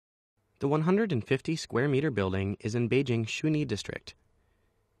The 150-square-meter building is in Beijing Shuni district.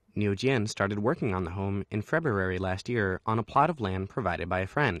 Niu Jian started working on the home in February last year on a plot of land provided by a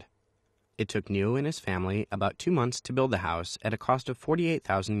friend. It took Niu and his family about 2 months to build the house at a cost of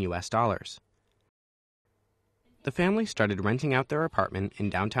 $48,000. The family started renting out their apartment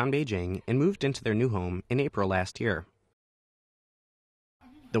in downtown Beijing and moved into their new home in April last year.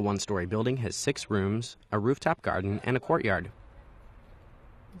 The one-story building has 6 rooms, a rooftop garden, and a courtyard.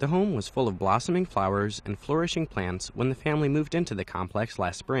 The home was full of blossoming flowers and flourishing plants when the family moved into the complex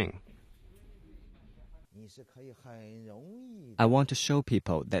last spring. I want to show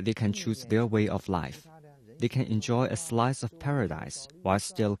people that they can choose their way of life. They can enjoy a slice of paradise while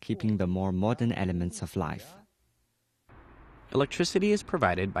still keeping the more modern elements of life. Electricity is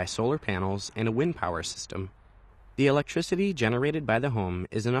provided by solar panels and a wind power system. The electricity generated by the home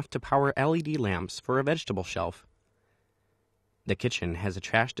is enough to power LED lamps for a vegetable shelf. The kitchen has a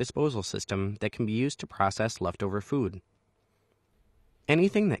trash disposal system that can be used to process leftover food.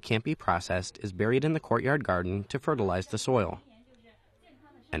 Anything that can't be processed is buried in the courtyard garden to fertilize the soil.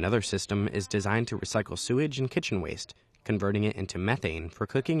 Another system is designed to recycle sewage and kitchen waste, converting it into methane for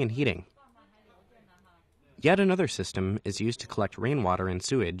cooking and heating. Yet another system is used to collect rainwater and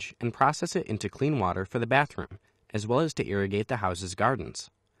sewage and process it into clean water for the bathroom, as well as to irrigate the house's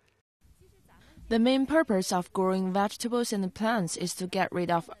gardens. The main purpose of growing vegetables and plants is to get rid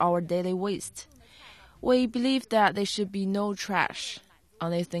of our daily waste. We believe that there should be no trash.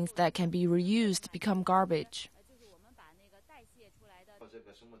 Only things that can be reused become garbage.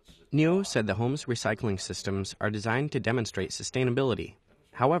 Niu said the home's recycling systems are designed to demonstrate sustainability.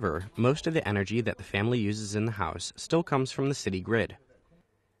 However, most of the energy that the family uses in the house still comes from the city grid.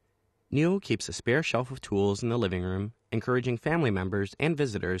 Niu keeps a spare shelf of tools in the living room, encouraging family members and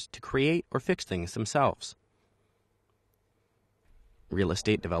visitors to create or fix things themselves. Real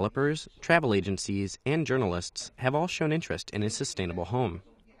estate developers, travel agencies, and journalists have all shown interest in his sustainable home.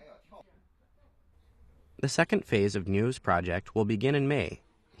 The second phase of Niu's project will begin in May.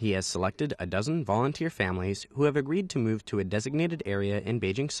 He has selected a dozen volunteer families who have agreed to move to a designated area in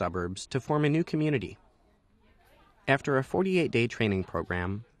Beijing suburbs to form a new community. After a 48-day training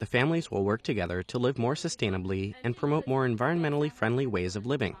program, the families will work together to live more sustainably and promote more environmentally friendly ways of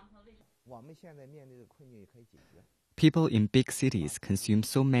living. People in big cities consume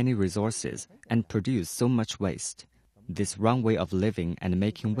so many resources and produce so much waste. This wrong way of living and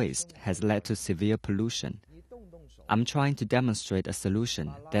making waste has led to severe pollution. I'm trying to demonstrate a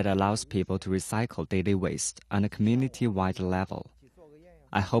solution that allows people to recycle daily waste on a community-wide level.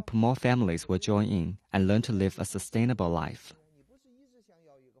 I hope more families will join in and learn to live a sustainable life.